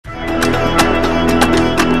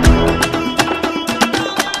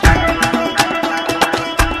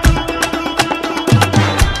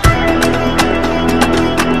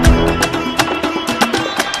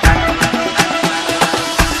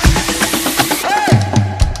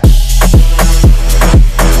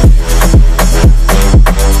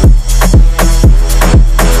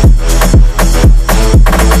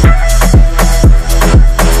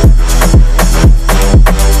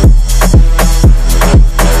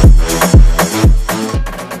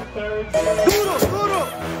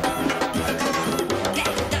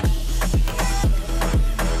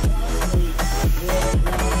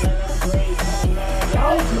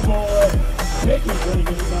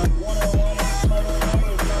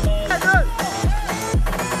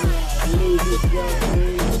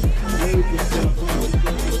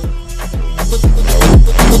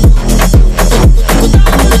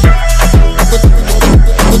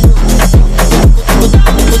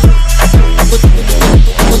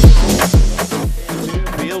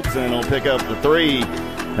3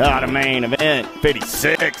 out of main event.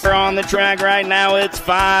 56. We're on the track right now. It's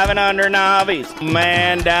 5 and under novice.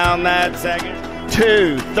 Man down that second.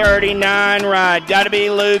 2:39 ride. Got to be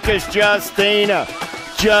Lucas Justina.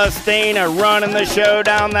 Justina running the show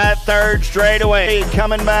down that third straightaway.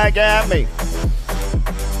 Coming back at me.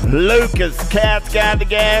 Lucas, Cat's got the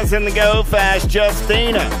gas and the go fast.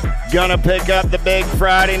 Justina gonna pick up the big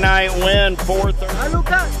Friday night win. 4:30.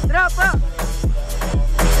 Lucas, drop up.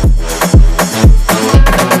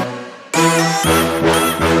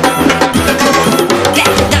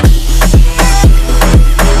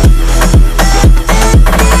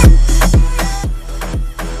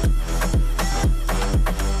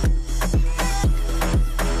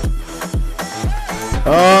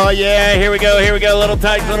 Oh yeah, here we go, little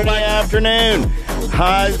tight, little by afternoon.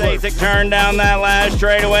 High basic turn down that last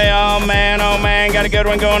straightaway. Oh man, got a good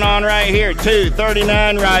one going on right here.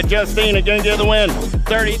 2:39 ride. Justina gonna get the win.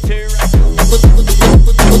 32.